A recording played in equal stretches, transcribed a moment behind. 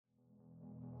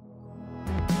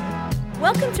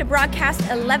Welcome to broadcast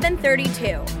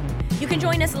 1132. You can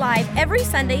join us live every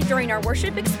Sunday during our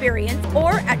worship experience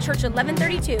or at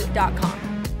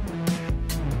church1132.com.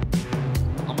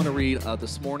 I'm going to read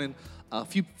this morning a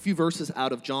few verses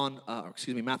out of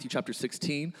Matthew chapter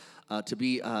 16. To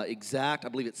be exact, I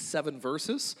believe it's 7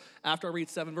 verses. After I read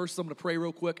 7 verses, I'm going to pray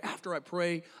real quick. After I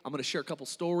pray, I'm going to share a couple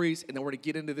stories, and then we're going to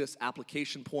get into this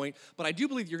application point. But I do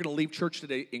believe you're going to leave church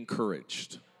today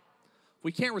encouraged. If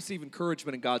we can't receive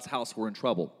encouragement in God's house, we're in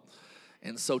trouble.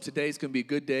 And so today's going to be a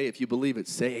good day. If you believe it,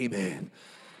 say amen.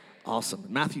 Awesome.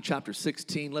 Matthew chapter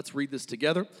 16, let's read this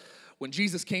together. When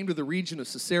Jesus came to the region of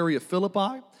Caesarea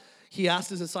Philippi, he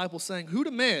asked his disciples, saying, "Who do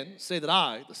men say that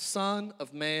I, the Son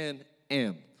of Man,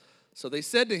 am?" So they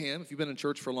said to him, if you've been in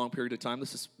church for a long period of time,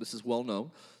 this is well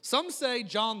known. Some say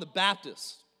John the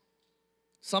Baptist.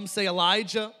 Some say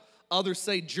Elijah. Others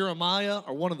say Jeremiah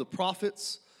or one of the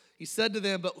prophets. He said to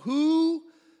them, "But who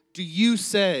do you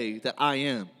say that I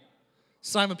am?"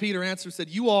 Simon Peter answered and said,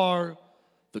 "You are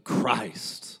the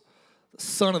Christ, the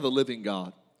Son of the living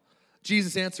God."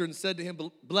 Jesus answered and said to him,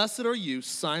 "Blessed are you,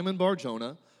 Simon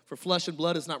Bar-Jonah, for flesh and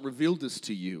blood has not revealed this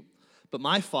to you, but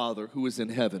my Father who is in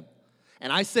heaven.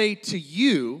 And I say to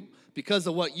you, because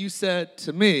of what you said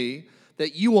to me,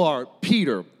 that you are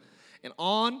Peter. And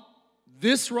on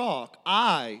this rock,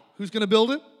 who's going to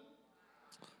build it?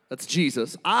 That's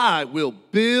Jesus. I will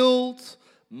build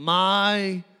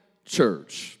my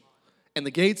church. And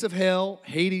the gates of hell,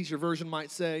 Hades, your version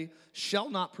might say, shall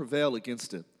not prevail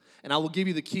against it. And I will give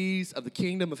you the keys of the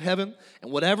kingdom of heaven.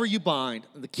 And whatever you bind,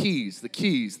 the keys,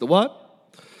 the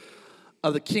what?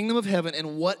 Of the kingdom of heaven.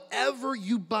 And whatever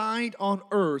you bind on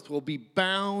earth will be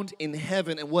bound in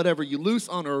heaven. And whatever you loose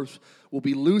on earth will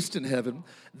be loosed in heaven.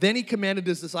 Then he commanded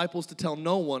his disciples to tell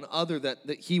no one other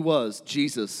that he was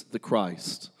Jesus the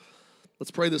Christ. Let's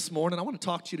pray this morning. I want to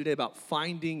talk to you today about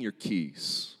finding your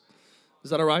keys. Is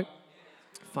that all right?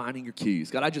 Finding your keys.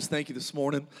 God, I just thank you this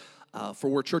morning for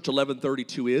where Church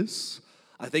 1132 is.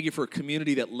 I thank you for a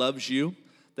community that loves you,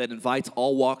 that invites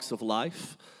all walks of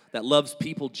life, that loves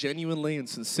people genuinely and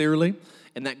sincerely,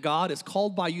 and that God is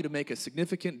called by you to make a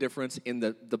significant difference in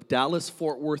the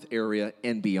Dallas-Fort Worth area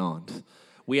and beyond.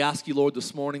 We ask you, Lord,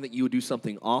 this morning that you would do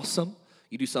something awesome,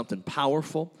 you do something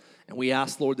powerful, and we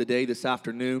ask, Lord, this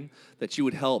afternoon, that you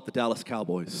would help the Dallas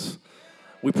Cowboys.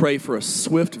 We pray for a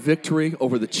swift victory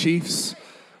over the Chiefs.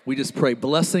 We just pray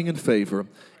blessing and favor.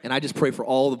 And I just pray for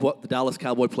all the Dallas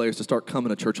Cowboy players to start coming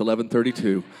to Church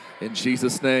 1132. In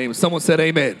Jesus' name. Someone said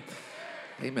amen.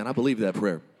 Amen. I believe that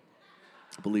prayer.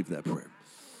 I believe that prayer.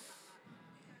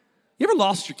 You ever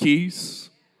lost your keys?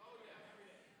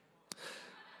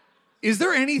 Is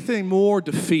there anything more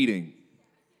defeating,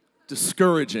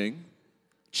 discouraging,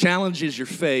 challenges your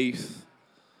faith,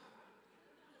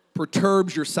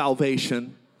 perturbs your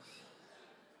salvation,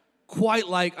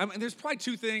 there's probably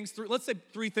let's say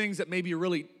 3 things that maybe are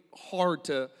really hard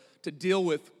to deal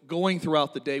with going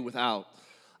throughout the day without.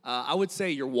 I would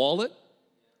say your wallet.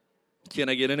 Can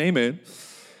I get an amen?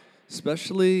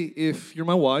 Especially if you're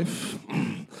my wife.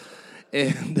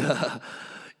 And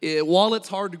wallet's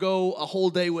hard to go a whole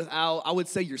day without. I would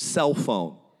say your cell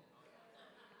phone.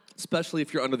 Especially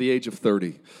if you're under the age of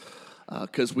 30.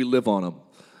 Because we live on them.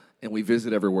 And we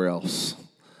visit everywhere else.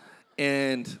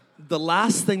 And the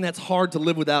last thing that's hard to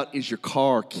live without is your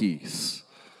car keys.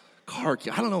 Car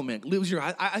keys. I don't know, man.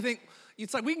 I think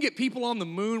it's like we can get people on the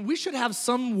moon. We should have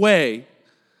some way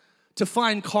to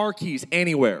find car keys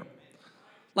anywhere.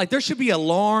 Like there should be an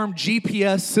alarm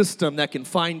GPS system that can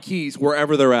find keys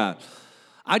wherever they're at.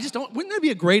 Wouldn't that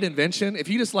be a great invention if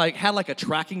you just had a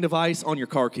tracking device on your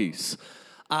car keys?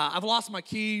 I've lost my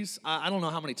keys, I don't know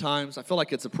how many times. I feel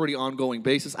like it's a pretty ongoing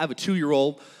basis. I have a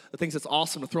 2-year-old that thinks it's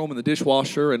awesome to throw them in the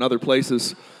dishwasher and other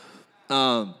places.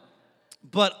 But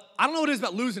I don't know what it is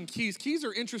about losing keys. Keys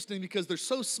are interesting because they're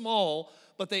so small,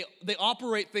 but they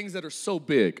operate things that are so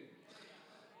big.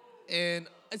 And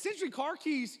essentially car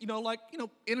keys, in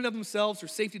and of themselves,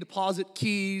 there's safety deposit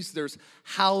keys, there's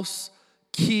house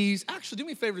keys. Actually, do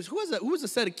me a favor. Who has a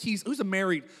set of keys? Who's a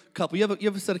married couple? You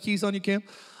have a set of keys on you, Cam?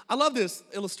 I love this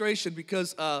illustration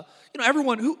because,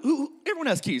 everyone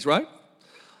has keys, right?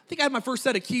 I think I had my first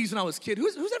set of keys when I was a kid.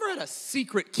 Who's ever had a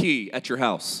secret key at your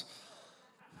house?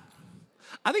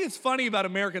 I think it's funny about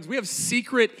Americans. We have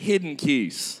secret hidden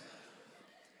keys.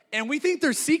 And we think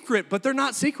they're secret, but they're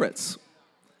not secrets.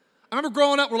 I remember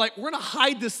growing up, we're going to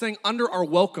hide this thing under our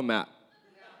welcome mat.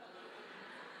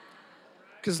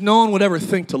 Because no one would ever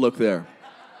think to look there.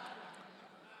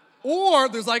 Or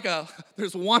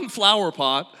there's one flower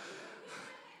pot.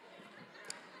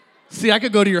 See, I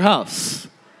could go to your house.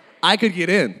 I could get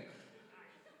in.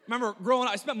 Remember, growing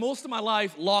up, I spent most of my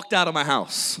life locked out of my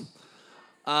house.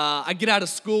 I get out of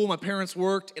school, my parents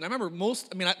worked, and I remember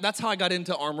that's how I got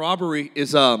into armed robbery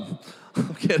I'm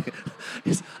kidding.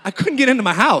 I couldn't get into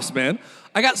my house, man.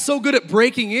 I got so good at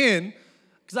breaking in,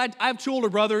 because I have two older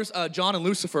brothers, John and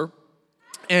Lucifer,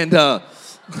 and I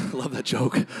love that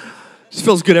joke. It just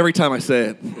feels good every time I say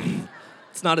it.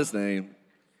 It's not his name.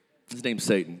 His name's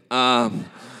Satan.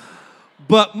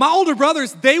 But my older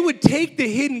brothers, they would take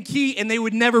the hidden key and they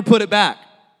would never put it back.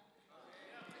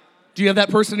 Do you have that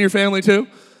person in your family too?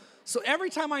 So every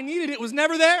time I needed it, it was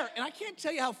never there. And I can't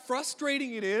tell you how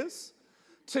frustrating it is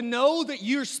to know that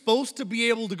you're supposed to be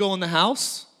able to go in the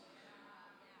house.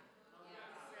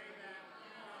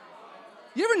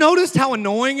 You ever noticed how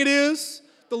annoying it is?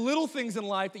 The little things in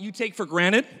life that you take for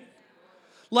granted.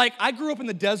 Like, I grew up in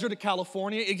the desert of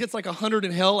California. It gets like 100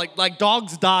 in hell. Like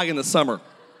dogs die in the summer.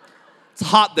 It's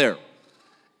hot there.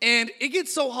 And it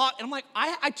gets so hot. And I'm like,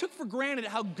 I took for granted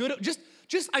how good it,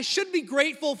 I should be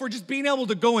grateful for just being able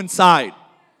to go inside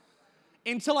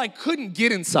until I couldn't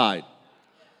get inside.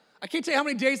 I can't tell you how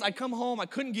many days I come home, I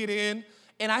couldn't get in,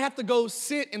 and I have to go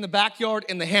sit in the backyard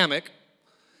in the hammock,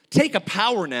 take a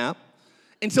power nap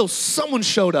until someone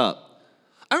showed up.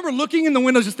 I remember looking in the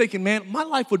windows just thinking, man, my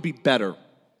life would be better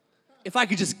if I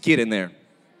could just get in there.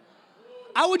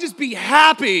 I would just be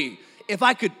happy if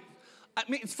I could. I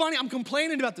mean, it's funny, I'm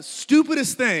complaining about the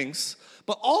stupidest things,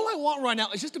 but all I want right now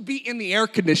is just to be in the air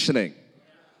conditioning.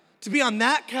 To be on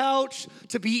that couch,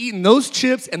 to be eating those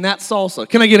chips and that salsa.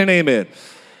 Can I get an amen?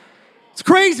 It's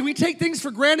crazy. We take things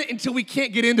for granted until we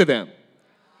can't get into them.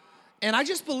 And I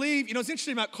just believe, it's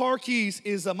interesting about car keys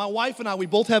is my wife and I, we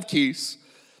both have keys.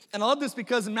 And I love this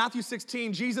because in Matthew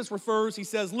 16, Jesus he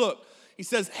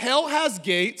says, hell has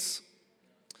gates,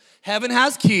 heaven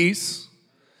has keys.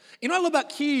 You know what I love about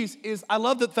keys is I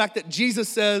love the fact that Jesus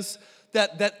says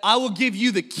that I will give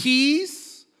you the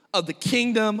keys of the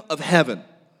kingdom of heaven.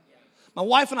 My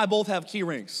wife and I both have key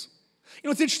rings. You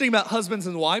know what's interesting about husbands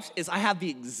and wives is I have the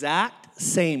exact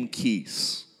same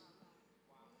keys.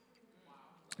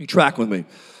 You track with me.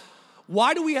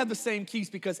 Why do we have the same keys?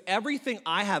 Because everything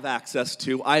I have access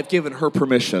to, I've given her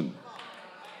permission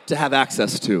to have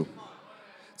access to.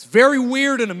 It's very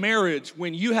weird in a marriage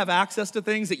when you have access to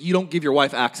things that you don't give your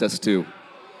wife access to.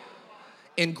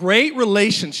 In great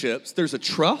relationships, there's a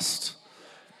trust.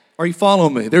 Are you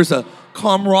following me? There's a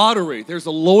camaraderie. There's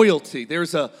a loyalty.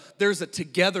 There's a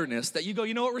togetherness that you go,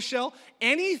 you know what, Rochelle?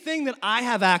 Anything that I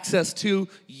have access to,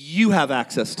 you have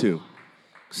access to.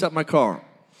 Except my car.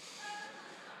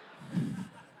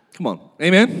 Come on.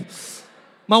 Amen?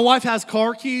 My wife has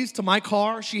car keys to my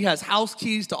car. She has house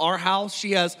keys to our house.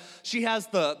 She has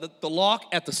the lock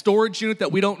at the storage unit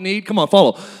that we don't need. Come on,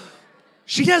 follow.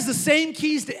 She has the same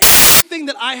keys to everything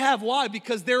that I have. Why?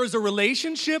 Because there is a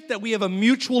relationship that we have a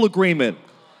mutual agreement.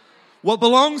 What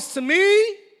belongs to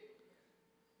me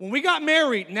when we got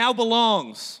married now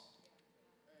belongs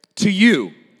to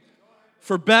you,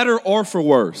 for better or for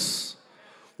worse.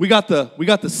 We got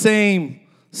the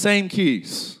same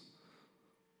keys.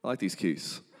 I like these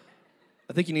keys.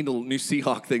 I think you need a new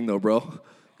Seahawk thing though, bro.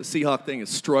 The Seahawk thing is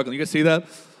struggling. You guys see that?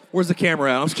 Where's the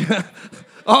camera at? I'm just kidding.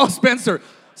 Oh, Spencer.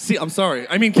 See, I'm sorry.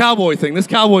 I mean cowboy thing. This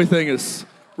cowboy thing is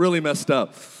really messed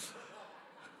up.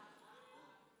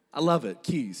 I love it.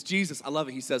 Keys. Jesus, I love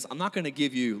it. He says, I'm not going to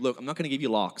give you locks. I'm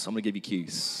going to give you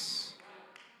keys.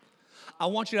 I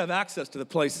want you to have access to the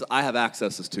places I have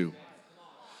accesses to. You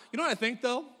know what I think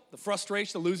though? The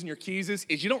frustration of losing your keys is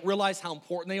you don't realize how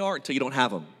important they are until you don't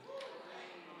have them.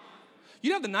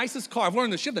 You have the nicest car. I've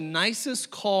learned this. You have the nicest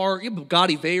car. You have a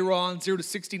Bugatti Veyron, 0 to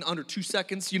 60 in under 2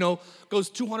 seconds. Goes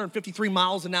 253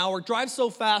 miles an hour. Drives so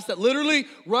fast that literally,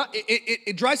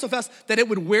 it drives so fast that it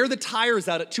would wear the tires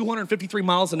out at 253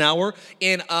 miles an hour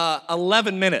in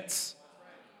 11 minutes.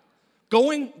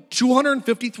 Going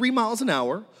 253 miles an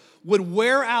hour would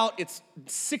wear out its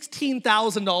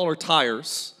 $16,000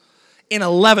 tires in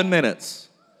 11 minutes.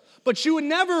 But you would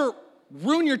never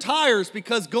ruin your tires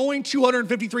because going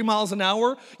 253 miles an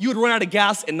hour, you would run out of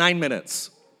gas in 9 minutes.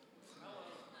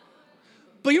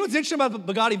 But you know what's interesting about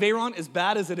the Bugatti Veyron, as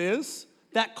bad as it is?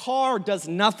 That car does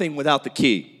nothing without the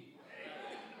key.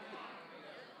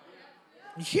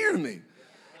 You hear me?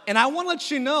 And I want to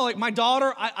let you know, like my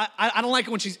daughter, I don't like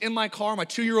it when she's in my car, my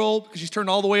 2-year-old, because she's turned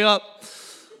all the way up.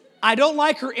 I don't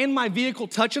like her in my vehicle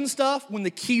touching stuff when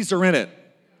the keys are in it.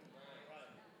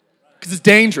 Because it's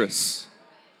dangerous.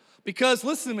 Because,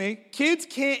 listen to me, kids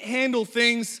can't handle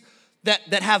things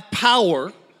that have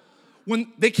power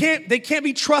when they can't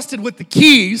be trusted with the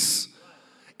keys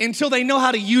until they know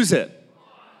how to use it.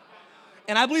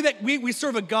 And I believe that we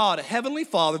serve a God, a heavenly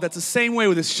Father, that's the same way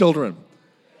with his children.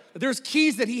 There's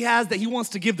keys that he has that he wants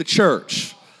to give the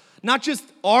church. Not just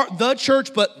the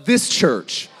church, but this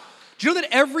church. Do you know that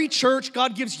every church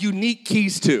God gives unique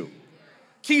keys to?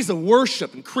 Keys of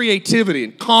worship and creativity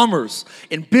and commerce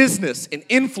and business and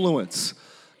influence.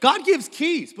 God gives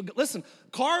keys, but listen,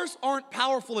 cars aren't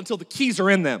powerful until the keys are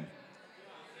in them.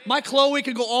 My Chloe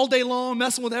could go all day long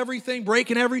messing with everything,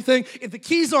 breaking everything. If the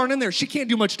keys aren't in there, she can't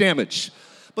do much damage.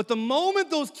 But the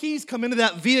moment those keys come into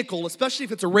that vehicle, especially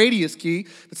if it's a radius key,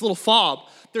 if it's a little fob,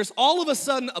 there's all of a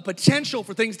sudden a potential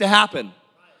for things to happen.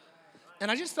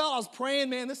 And I just felt, I was praying,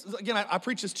 man, this is, again, I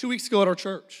preached this 2 weeks ago at our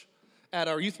church, at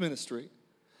our youth ministry.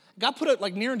 God put it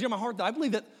like near and dear to my heart that I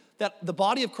believe that the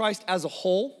body of Christ as a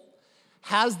whole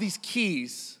has these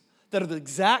keys that are the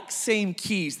exact same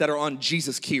keys that are on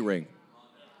Jesus' key ring.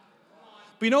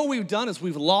 But you know what we've done is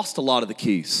we've lost a lot of the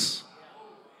keys.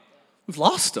 We've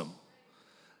lost them.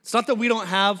 It's not that we don't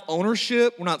have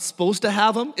ownership, we're not supposed to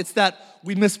have them, it's that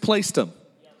we misplaced them.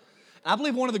 And I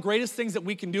believe one of the greatest things that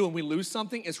we can do when we lose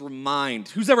something is remind.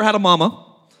 Who's ever had a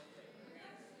mama?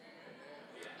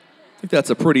 I think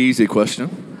that's a pretty easy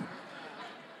question.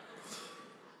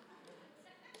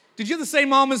 Did you have the same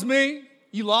mom as me?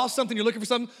 You lost something, you're looking for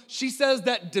something. She says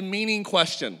that demeaning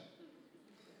question.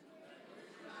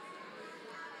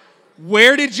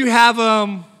 Where did you have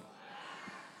them?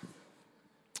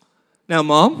 Now,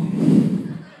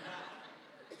 Mom,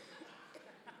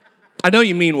 I know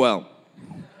you mean well.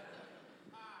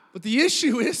 But the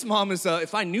issue is, Mom, is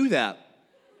if I knew that,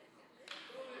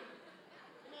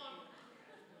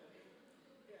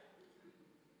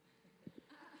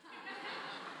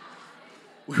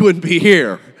 we wouldn't be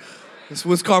here.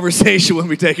 This conversation wouldn't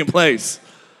be taking place.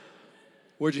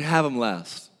 Where'd you have them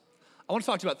last? I want to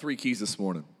talk to you about 3 keys this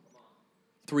morning.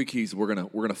 3 keys we're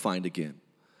gonna find again.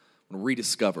 We're gonna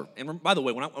rediscover. And by the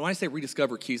way, when I say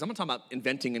rediscover keys, I'm not talking about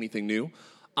inventing anything new.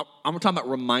 I'm talking about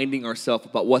reminding ourselves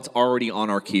about what's already on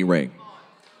our key ring.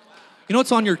 You know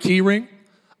what's on your key ring?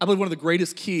 I believe one of the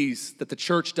greatest keys that the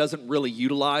church doesn't really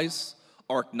utilize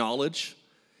or acknowledge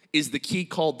is the key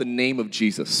called the name of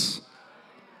Jesus.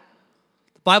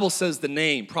 The Bible says the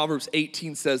name, Proverbs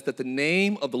 18 says that the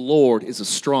name of the Lord is a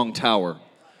strong tower,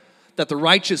 that the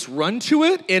righteous run to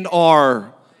it and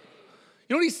are.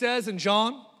 You know what he says in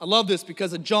John? I love this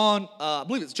because in John, I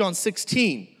believe it's John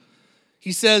 16,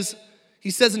 he says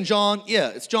in John,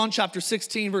 it's John chapter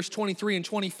 16, verse 23 and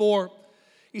 24.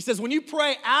 He says, when you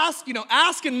pray, ask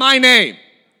in my name.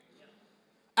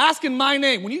 Ask in my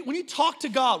name. When you talk to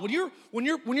God, when you're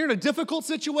in a difficult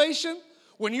situation,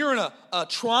 when you're in a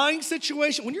trying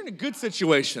situation, when you're in a good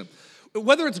situation,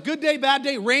 whether it's a good day, bad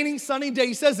day, raining, sunny day,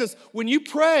 he says this, when you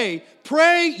pray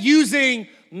using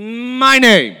my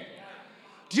name.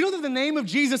 Do you know that the name of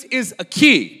Jesus is a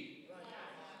key?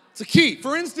 It's a key.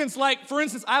 For instance, I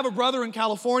have a brother in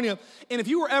California, and if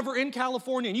you were ever in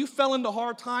California and you fell into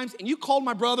hard times and you called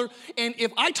my brother, and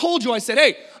if I told you, I said,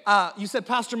 hey, you said,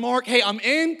 Pastor Mark, hey, I'm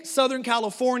in Southern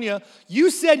California. You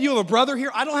said you have a brother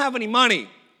here. I don't have any money.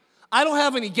 I don't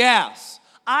have any gas.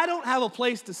 I don't have a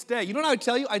place to stay. You know what I would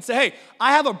tell you? I'd say, hey,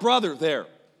 I have a brother there.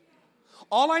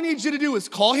 All I need you to do is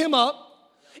call him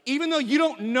up. Even though you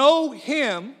don't know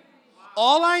him,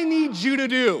 all I need you to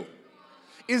do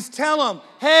is tell him,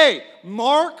 hey,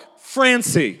 Mark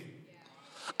Francie,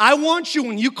 I want you,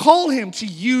 when you call him, to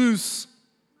use.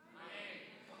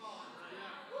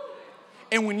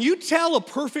 And when you tell a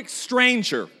perfect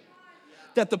stranger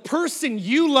that the person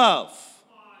you love,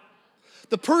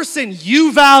 the person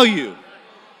you value,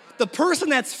 the person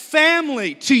that's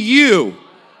family to you,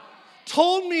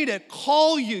 told me to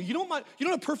call you. You know what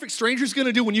a perfect stranger's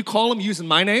gonna do when you call him using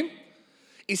my name?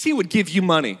 Is he would give you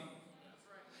money.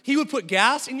 He would put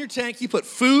gas in your tank. He put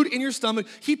food in your stomach.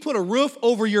 He put a roof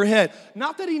over your head.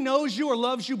 Not that he knows you or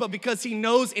loves you, but because he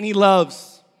knows and he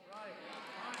loves.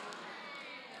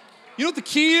 You know what the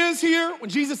key is here? When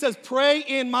Jesus says, pray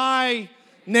in my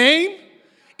name,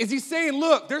 is he's saying,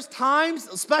 look, there's times,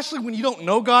 especially when you don't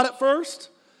know God at first,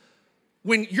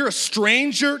 when you're a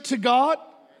stranger to God,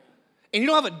 and you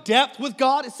don't have a depth with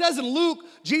God. It says in Luke,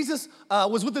 Jesus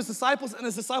was with his disciples, and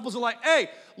his disciples are like, hey,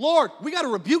 Lord, we got to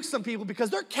rebuke some people because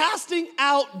they're casting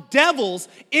out devils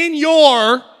in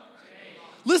your name.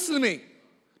 Listen to me.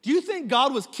 Do you think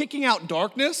God was kicking out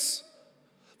darkness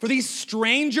for these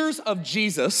strangers of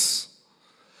Jesus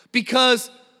because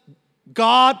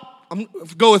God,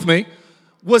 go with me,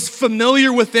 was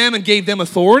familiar with them and gave them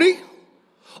authority?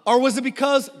 Or was it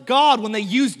because God, when they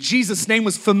used Jesus' name,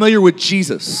 was familiar with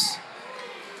Jesus?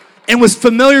 And was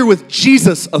familiar with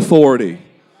Jesus' authority.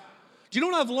 Do you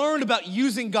know what I've learned about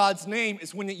using God's name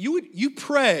is when you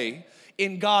pray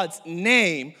in God's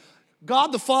name,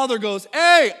 God the Father goes,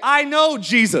 hey, I know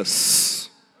Jesus.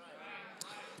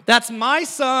 That's my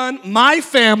son, my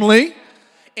family.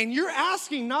 And you're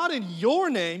asking not in your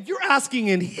name, you're asking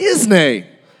in his name.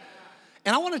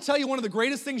 And I want to tell you, one of the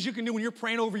greatest things you can do when you're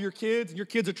praying over your kids and your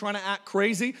kids are trying to act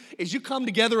crazy is you come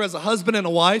together as a husband and a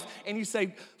wife and you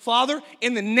say, Father,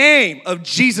 in the name of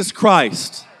Jesus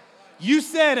Christ, you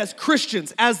said as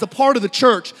Christians, as the part of the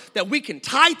church, that we can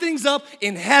tie things up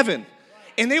in heaven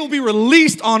and they will be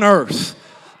released on earth.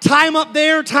 Tie them up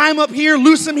there, tie them up here,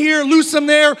 loose them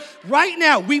there. Right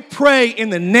now, we pray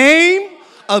in the name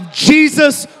of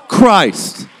Jesus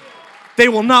Christ. They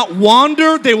will not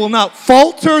wander, they will not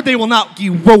falter, they will not be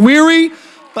weary.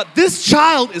 But this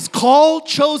child is called,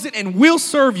 chosen, and will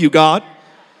serve you, God.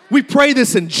 We pray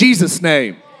this in Jesus'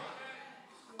 name.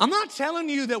 I'm not telling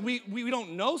you that we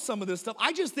don't know some of this stuff.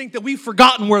 I just think that we've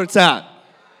forgotten where it's at.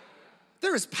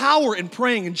 There is power in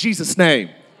praying in Jesus' name.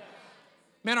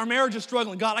 Man, our marriage is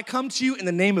struggling. God, I come to you in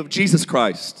the name of Jesus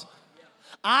Christ.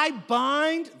 I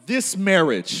bind this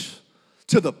marriage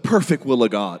to the perfect will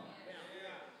of God.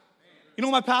 You know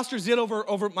what my pastors did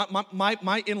over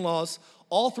my in-laws?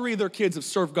 All three of their kids have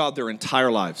served God their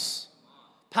entire lives.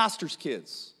 Pastors'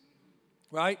 kids,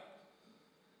 right?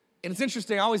 And it's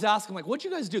interesting, I always ask them, like, what'd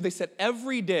you guys do? They said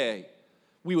every day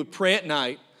we would pray at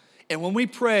night, and when we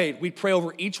prayed, we'd pray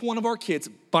over each one of our kids,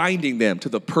 binding them to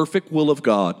the perfect will of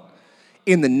God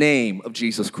in the name of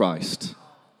Jesus Christ.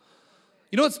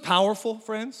 You know what's powerful,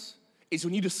 friends? Is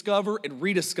when you discover and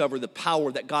rediscover the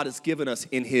power that God has given us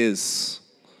in His.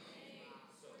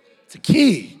 It's a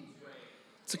key.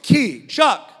 It's a key.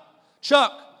 Chuck,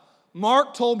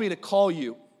 Mark told me to call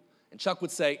you. And Chuck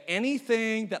would say,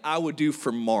 anything that I would do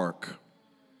for Mark,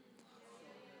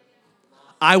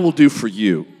 I will do for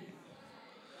you.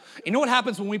 You know what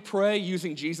happens when we pray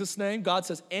using Jesus' name? God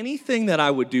says, anything that I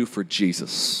would do for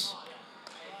Jesus.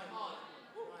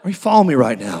 Are you following me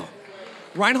right now?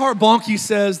 Reinhard Bonnke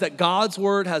says that God's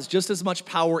word has just as much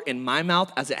power in my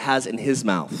mouth as it has in his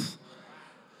mouth.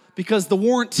 Because the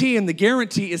warranty and the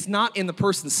guarantee is not in the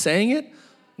person saying it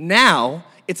now,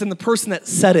 it's in the person that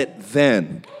said it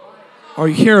then. Are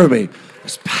you hearing me?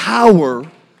 There's power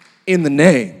in the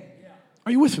name.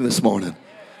 Are you with me this morning?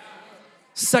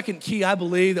 Second key I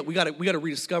believe that we got to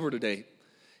rediscover today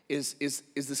is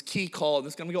this key called,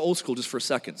 I'm going to go old school just for a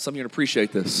second. Some of you are going to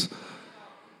appreciate this.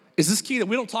 Is this key that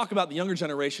we don't talk about in the younger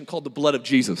generation called the blood of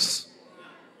Jesus.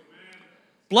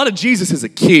 Blood of Jesus is a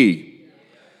key.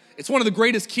 It's one of the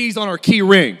greatest keys on our key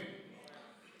ring.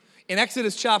 In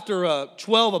Exodus chapter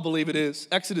 12, I believe it is,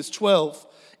 Exodus 12,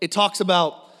 it talks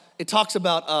about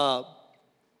the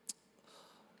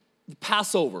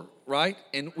Passover, right?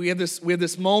 And we have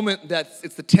this moment that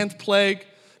it's the 10th plague.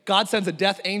 God sends a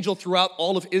death angel throughout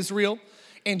all of Israel.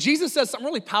 And Jesus says something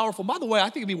really powerful. By the way, I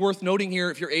think it'd be worth noting here,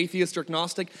 if you're atheist or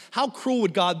agnostic, how cruel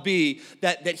would God be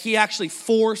that he actually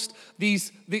forced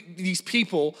these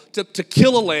people to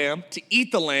kill a lamb, to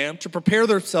eat the lamb, to prepare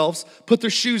themselves, put their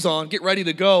shoes on, get ready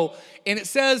to go. And it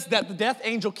says that the death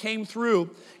angel came through,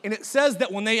 and it says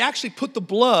that when they actually put the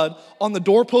blood on the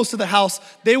doorpost of the house,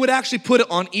 they would actually put it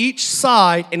on each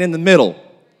side and in the middle.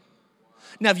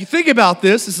 Now, if you think about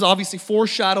this is obviously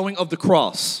foreshadowing of the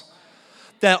cross.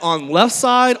 That on the left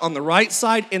side, on the right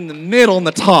side, in the middle, on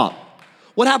the top.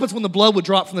 What happens when the blood would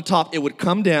drop from the top? It would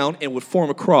come down and would form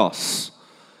a cross.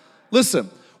 Listen,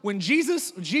 when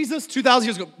Jesus 2,000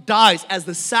 years ago dies as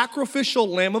the sacrificial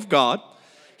Lamb of God,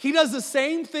 he does the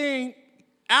same thing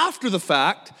after the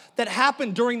fact that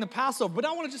happened during the Passover. But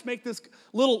I want to just make this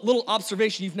little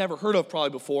observation you've never heard of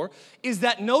probably before, is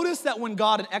that notice that when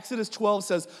God in Exodus 12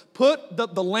 says, put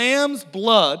the lamb's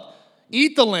blood,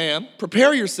 eat the lamb,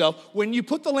 prepare yourself. When you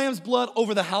put the lamb's blood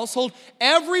over the household,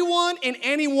 everyone and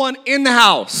anyone in the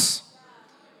house.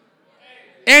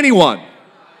 Anyone.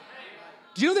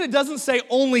 Do you know that it doesn't say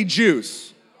only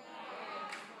Jews?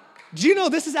 Do you know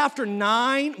this is after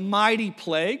 9 mighty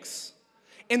plagues?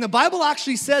 And the Bible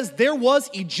actually says there was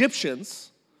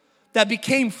Egyptians that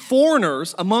became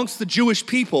foreigners amongst the Jewish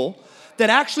people that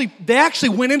they actually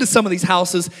went into some of these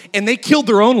houses and they killed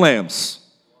their own lambs.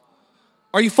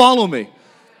 Are you following me?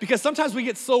 Because sometimes we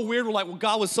get so weird, we're like, well,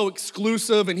 God was so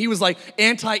exclusive and he was like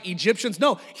anti-Egyptians.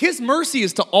 No, his mercy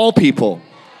is to all people.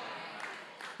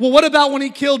 Well, what about when he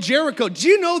killed Jericho? Do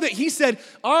you know that he said,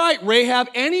 all right, Rahab,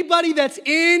 anybody that's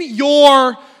in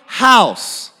your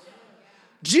house.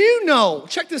 Do you know,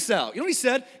 check this out. You know what he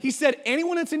said? He said,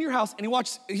 anyone that's in your house, and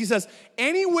he says,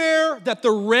 anywhere that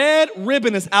the red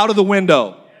ribbon is out of the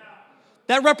window.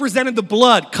 That represented the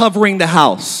blood covering the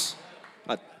house.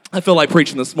 I feel like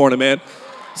preaching this morning, man.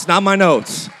 It's not my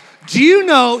notes. Do you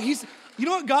know, you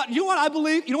know what I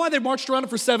believe? You know why they marched around it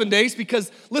for 7 days?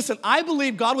 Because, listen, I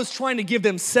believe God was trying to give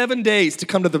them 7 days to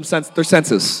come to their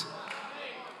senses.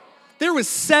 There was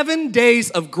 7 days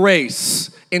of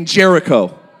grace in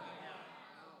Jericho.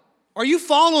 Are you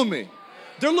following me?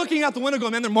 They're looking out the window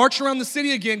going, man, they're marching around the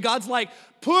city again. God's like,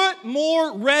 put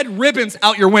more red ribbons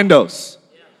out your windows.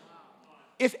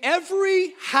 If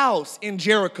every house in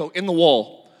Jericho in the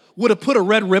wall would have put a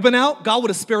red ribbon out, God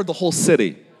would have spared the whole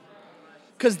city.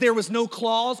 Because there was no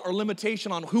clause or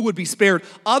limitation on who would be spared.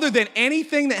 Other than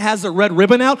anything that has a red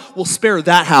ribbon out will spare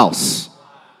that house.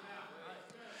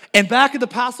 And back at the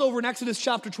Passover in Exodus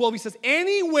chapter 12, he says,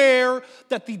 anywhere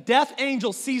that the death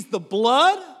angel sees the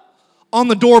blood on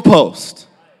the doorpost,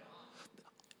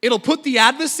 it'll put the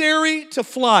adversary to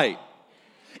flight.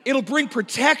 It'll bring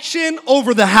protection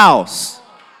over the house.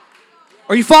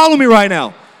 Are you following me right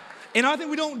now? And I think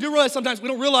we don't realize sometimes, we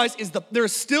don't realize is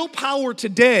there's still power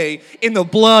today in the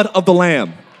blood of the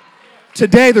Lamb.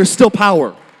 Today there's still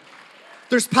power.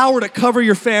 There's power to cover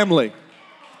your family.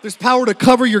 There's power to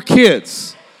cover your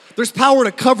kids. There's power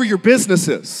to cover your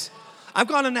businesses. I've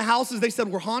gone into houses, they said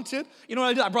we're haunted. You know what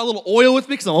I did? I brought a little oil with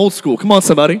me because I'm old school. Come on,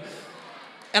 somebody.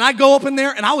 And I go up in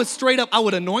there and I would straight up, I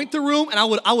would anoint the room and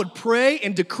I would pray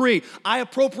and decree. I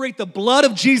appropriate the blood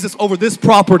of Jesus over this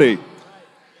property.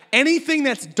 Anything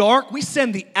that's dark, we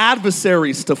send the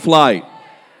adversaries to flight.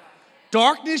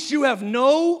 Darkness, you have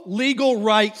no legal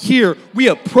right here. We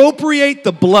appropriate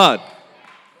the blood.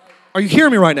 Are you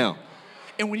hearing me right now?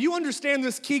 And when you understand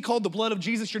this key called the blood of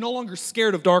Jesus, you're no longer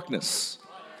scared of darkness.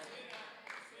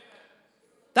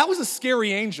 That was a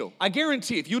scary angel. I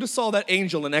guarantee if you'd have saw that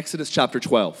angel in Exodus chapter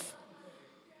 12,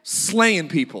 slaying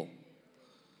people,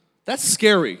 that's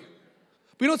scary.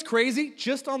 But you know what's crazy?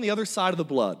 Just on the other side of the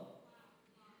blood,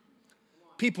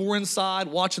 people were inside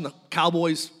watching the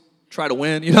Cowboys try to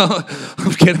win. You know,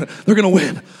 I'm kidding. They're going to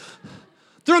win.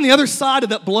 They're on the other side of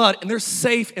that blood, and they're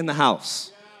safe in the house.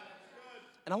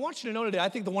 And I want you to know today, I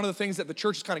think that one of the things that the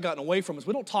church has kind of gotten away from is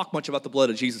we don't talk much about the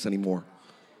blood of Jesus anymore.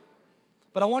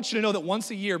 But I want you to know that once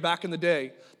a year, back in the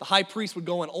day, the high priest would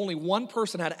go and only one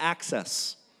person had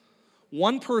access.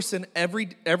 One person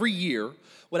every year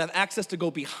would have access to go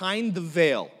behind the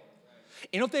veil.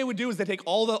 You know what they would do is they take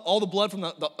all the blood from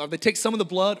they take some of the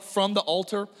blood from the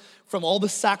altar, from all the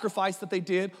sacrifice that they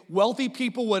did. Wealthy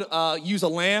people would use a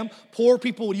lamb. Poor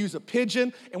people would use a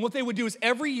pigeon. And what they would do is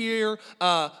every year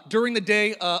during the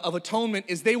Day of Atonement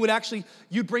is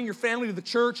you'd bring your family to the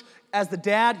church. As the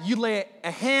dad, you'd lay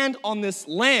a hand on this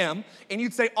lamb and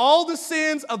you'd say, all the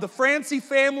sins of the Francie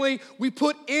family we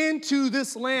put into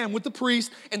this lamb with the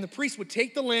priest, and the priest would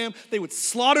take the lamb, they would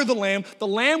slaughter the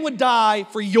lamb would die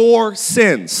for your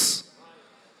sins.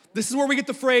 This is where we get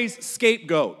the phrase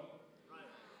scapegoat.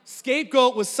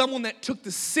 Scapegoat was someone that took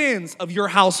the sins of your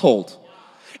household.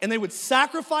 And they would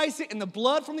sacrifice it in the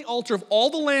blood from the altar of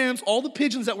all the lambs, all the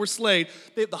pigeons that were slain.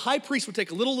 The high priest would take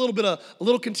a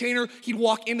little container. He'd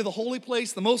walk into the holy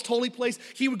place, the most holy place.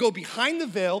 He would go behind the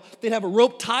veil. They'd have a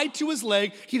rope tied to his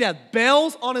leg. He'd have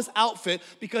bells on his outfit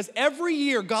because every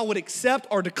year God would accept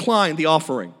or decline the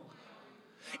offering.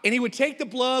 And he would take the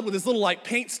blood with his little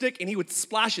paint stick and he would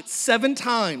splash it 7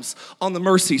 times on the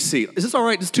mercy seat. Is this all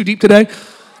right? Is this too deep today?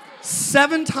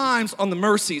 7 times on the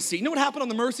mercy seat. You know what happened on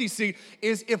the mercy seat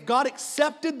is if God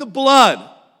accepted the blood,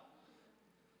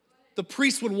 the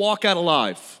priest would walk out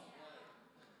alive.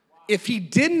 If he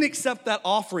didn't accept that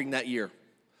offering that year,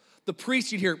 the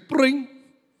priest, you'd hear, bring.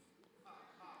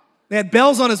 They had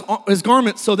bells on his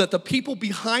garment so that the people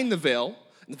behind the veil,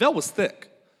 and the veil was thick,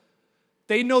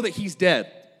 they know that he's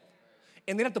dead.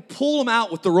 And they'd have to pull him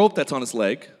out with the rope that's on his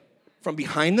leg from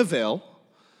behind the veil.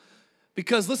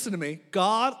 Because listen to me,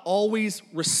 God always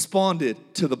responded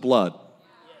to the blood.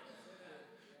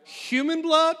 Human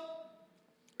blood,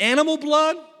 animal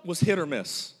blood was hit or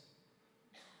miss.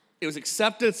 It was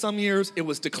accepted some years, it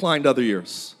was declined other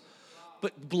years.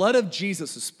 But the blood of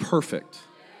Jesus is perfect.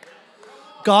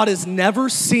 God has never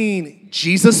seen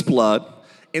Jesus' blood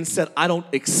and said, I don't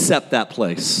accept that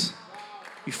place.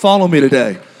 You follow me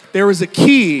today? There is a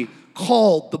key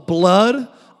called the blood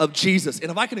of Jesus. And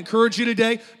if I can encourage you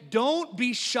today, don't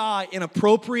be shy in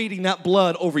appropriating that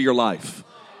blood over your life.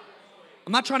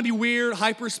 I'm not trying to be weird,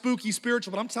 hyper spooky,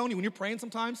 spiritual, but I'm telling you, when you're praying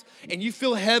sometimes and you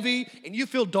feel heavy and you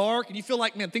feel dark and you feel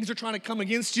like, man, things are trying to come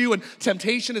against you and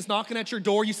temptation is knocking at your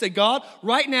door, you say, God,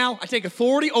 right now, I take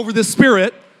authority over this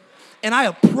spirit and I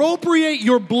appropriate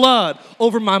your blood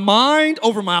over my mind,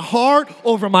 over my heart,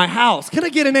 over my house. Can I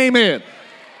get an amen?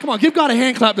 Come on, give God a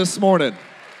hand clap this morning.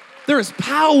 There is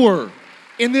power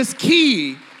in this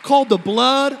key called the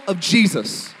blood of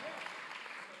Jesus.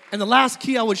 And the last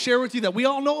key I would share with you that we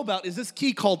all know about is this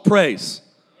key called praise.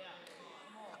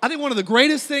 I think one of the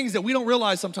greatest things that we don't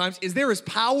realize sometimes is there is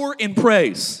power in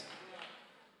praise.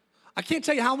 I can't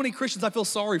tell you how many Christians I feel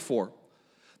sorry for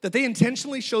that they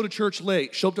intentionally show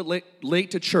up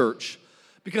late to church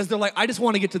because they're like, I just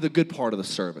want to get to the good part of the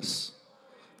service,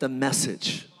 the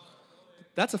message.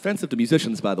 That's offensive to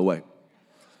musicians, by the way.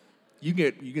 You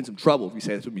get in some trouble if you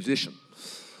say that to a musician.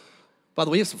 By the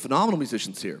way, we have some phenomenal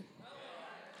musicians here.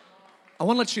 I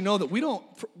want to let you know that we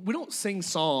don't sing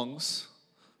songs,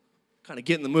 kind of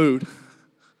get in the mood.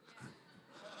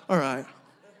 All right,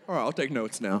 I'll take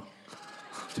notes now.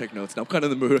 I'm kind of in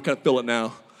the mood. I kind of feel it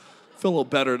now. Feel a little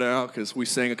better now because we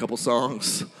sang a couple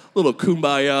songs. A little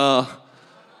kumbaya.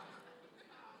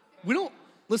 We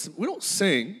don't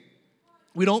sing.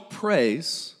 We don't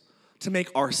praise to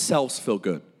make ourselves feel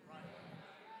good.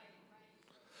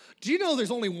 Do you know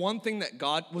there's only one thing that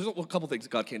a couple things that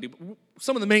God can't do. But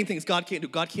some of the main things God can't do.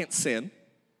 God can't sin.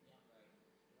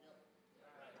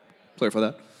 Clarify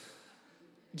that.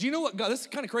 Do you know what God, this is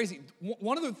kind of crazy.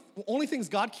 One of the only things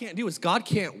God can't do is God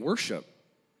can't worship.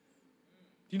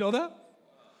 Do you know that?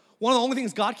 One of the only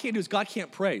things God can't do is God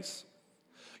can't praise.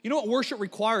 You know what worship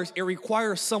requires? It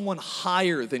requires someone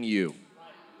higher than you.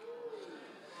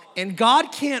 And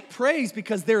God can't praise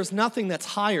because there's nothing that's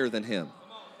higher than him.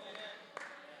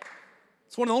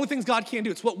 It's one of the only things God can't do.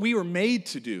 It's what we were made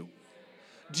to do.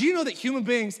 Do you know that human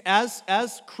beings,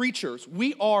 as creatures,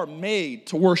 we are made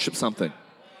to worship something?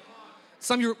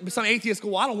 Some atheists go,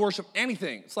 well, I don't worship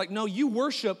anything. It's like, no, you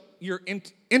worship your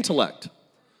intellect.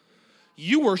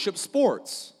 You worship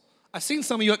sports. I've seen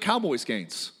some of you at Cowboys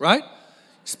games, right?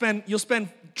 You'll spend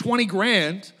 20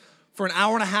 grand for an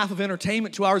hour and a half of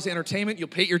entertainment, 2 hours of entertainment. You'll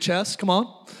paint your chest. Come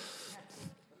on.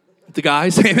 The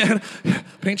guys, amen.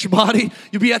 Paint your body.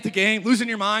 You'll be at the game, losing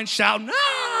your mind, shouting,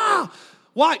 ah!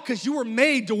 Why? Because you were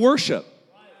made to worship.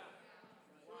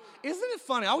 Isn't it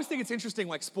funny? I always think it's interesting,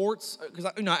 like sports, because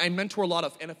I mentor a lot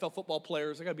of NFL football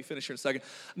players. I got to be finished here in a second.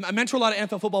 I mentor a lot of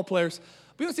NFL football players.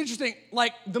 But it's interesting,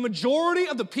 like the majority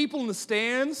of the people in the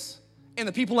stands and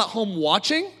the people at home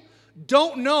watching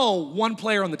don't know one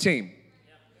player on the team.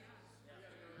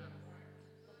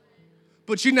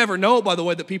 But you never know, by the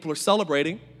way, that people are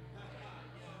celebrating.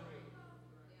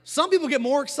 Some people get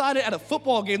more excited at a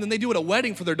football game than they do at a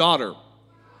wedding for their daughter.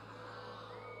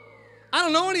 I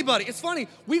don't know anybody. It's funny.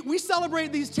 We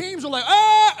celebrate these teams. We're like,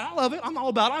 I love it. I'm all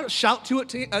about it. I shout to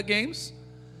it at games.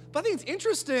 But I think it's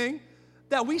interesting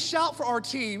that we shout for our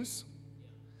teams,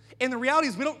 and the reality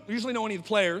is we don't usually know any of the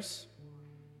players.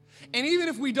 And even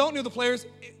if we don't know the players,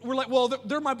 we're like, well,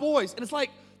 they're my boys. And it's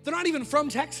like, they're not even from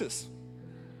Texas.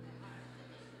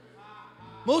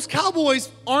 Most Cowboys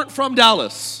aren't from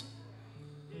Dallas.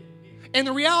 And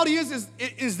the reality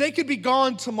is they could be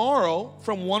gone tomorrow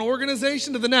from one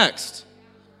organization to the next,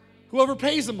 whoever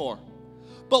pays them more.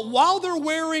 But while they're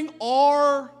wearing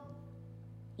our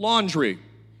laundry,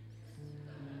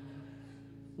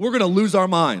 we're going to lose our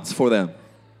minds for them.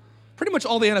 Pretty much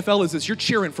all the NFL is you're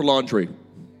cheering for laundry.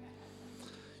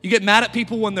 You get mad at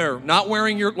people when they're not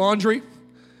wearing your laundry,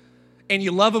 and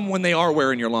you love them when they are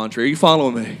wearing your laundry. Are you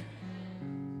following me?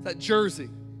 That jersey.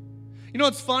 You know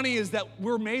what's funny is that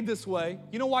we're made this way.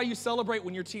 You know why you celebrate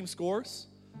when your team scores?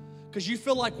 Because you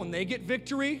feel like when they get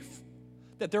victory,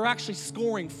 that they're actually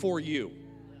scoring for you.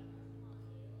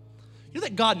 You know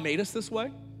that God made us this way?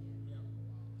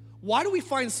 Why do we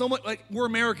find so much, like we're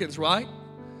Americans, right?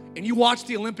 And you watch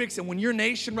the Olympics, and when your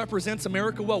nation represents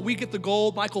America, well, we get the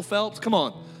gold, Michael Phelps, come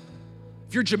on.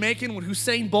 If you're Jamaican, when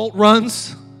Usain Bolt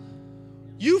runs,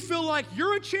 you feel like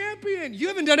you're a champion. You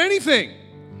haven't done anything.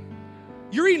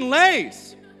 You're eating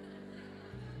Lay's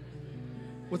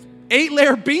with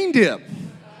 8-layer bean dip.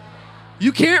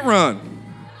 You can't run.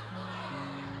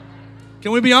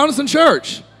 Can we be honest in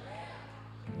church?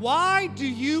 Why do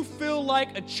you feel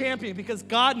like a champion? Because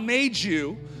God made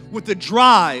you with the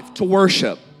drive to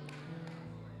worship.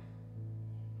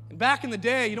 And back in the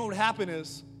day, you know what happened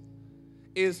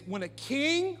is when a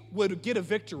king would get a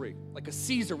victory, like a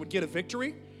Caesar would get a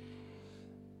victory,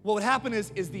 what would happen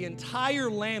is the entire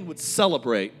land would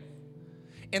celebrate.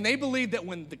 And they believed that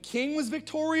when the king was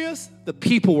victorious, the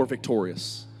people were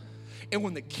victorious. And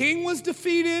when the king was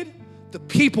defeated, the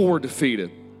people were defeated.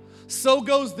 So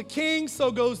goes the king,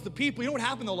 so goes the people. You know what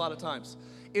happened though a lot of times?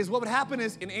 Is what would happen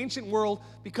is in ancient world,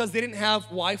 because they didn't have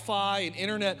Wi-Fi and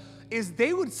internet, is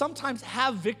they would sometimes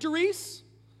have victories.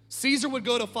 Caesar would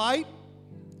go to fight.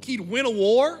 He'd win a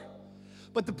war.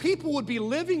 But the people would be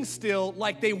living still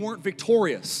like they weren't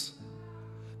victorious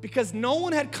because no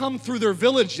one had come through their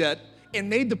village yet and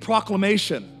made the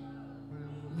proclamation.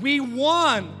 We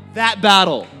won that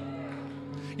battle.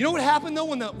 You know what happened though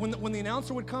when the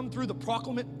announcer would come through, the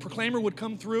proclaimer would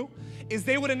come through, is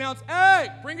they would announce, hey,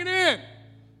 bring it in.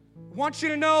 I want you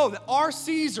to know that our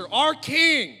Caesar, our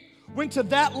king, went to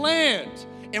that land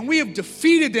and we have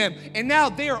defeated them, and now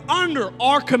they are under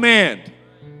our command.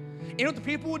 And you know what the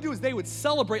people would do is they would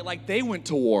celebrate like they went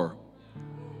to war.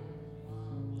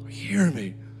 Hear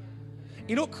me.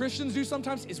 You know what Christians do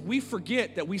sometimes is we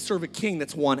forget that we serve a king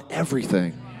that's won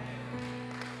everything.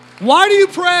 Why do you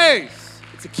praise?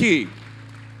 It's a key.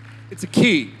 It's a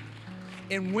key.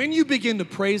 And when you begin to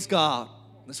praise God,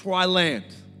 that's where I land,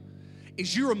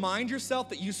 is you remind yourself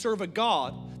that you serve a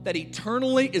God that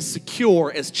eternally is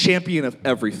secure as champion of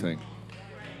everything.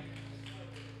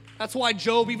 That's why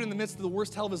Job, even in the midst of the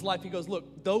worst hell of his life, he goes,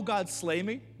 look, though God slay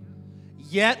me,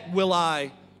 yet will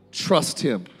I trust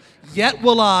him. Yet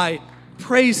will I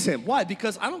praise him. Why?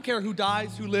 Because I don't care who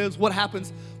dies, who lives, what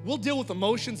happens. We'll deal with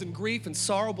emotions and grief and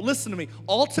sorrow. But listen to me.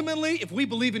 Ultimately, if we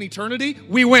believe in eternity,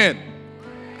 we win.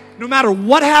 No matter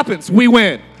what happens, we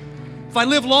win. If I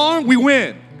live long, we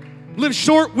win. Live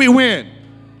short, we win.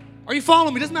 Are you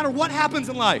following me? It doesn't matter what happens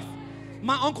in life.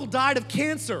 My uncle died of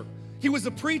cancer. He was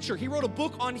a preacher. He wrote a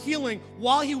book on healing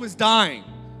while he was dying.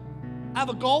 I have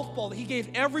a golf ball that he gave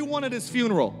everyone at his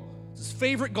funeral. It's his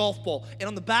favorite golf ball. And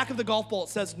on the back of the golf ball, it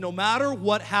says, no matter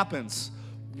what happens,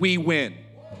 we win.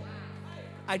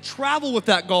 I travel with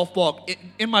that golf ball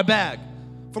in my bag.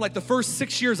 For like the first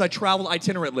 6 years I traveled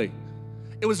itinerantly.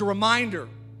 It was a reminder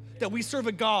that we serve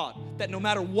a God that no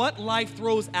matter what life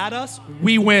throws at us,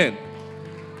 we win.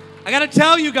 I gotta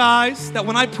tell you guys that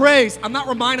when I praise, I'm not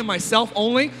reminding myself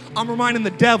only, I'm reminding the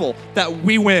devil that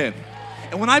we win.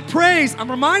 And when I praise, I'm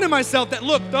reminding myself that,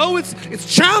 look, though it's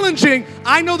challenging,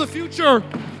 I know the future,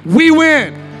 we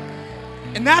win.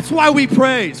 And that's why we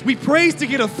praise. We praise to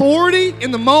get authority in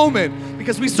the moment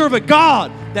because we serve a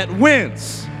God that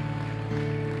wins.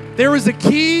 There is a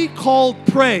key called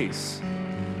praise.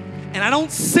 And I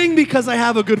don't sing because I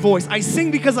have a good voice. I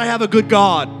sing because I have a good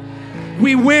God.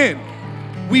 We win.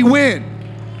 We win.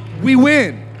 We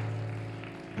win.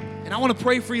 And I want to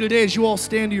pray for you today as you all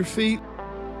stand to your feet.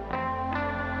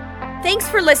 Thanks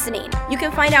for listening. You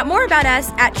can find out more about us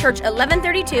at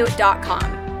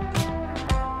church1132.com.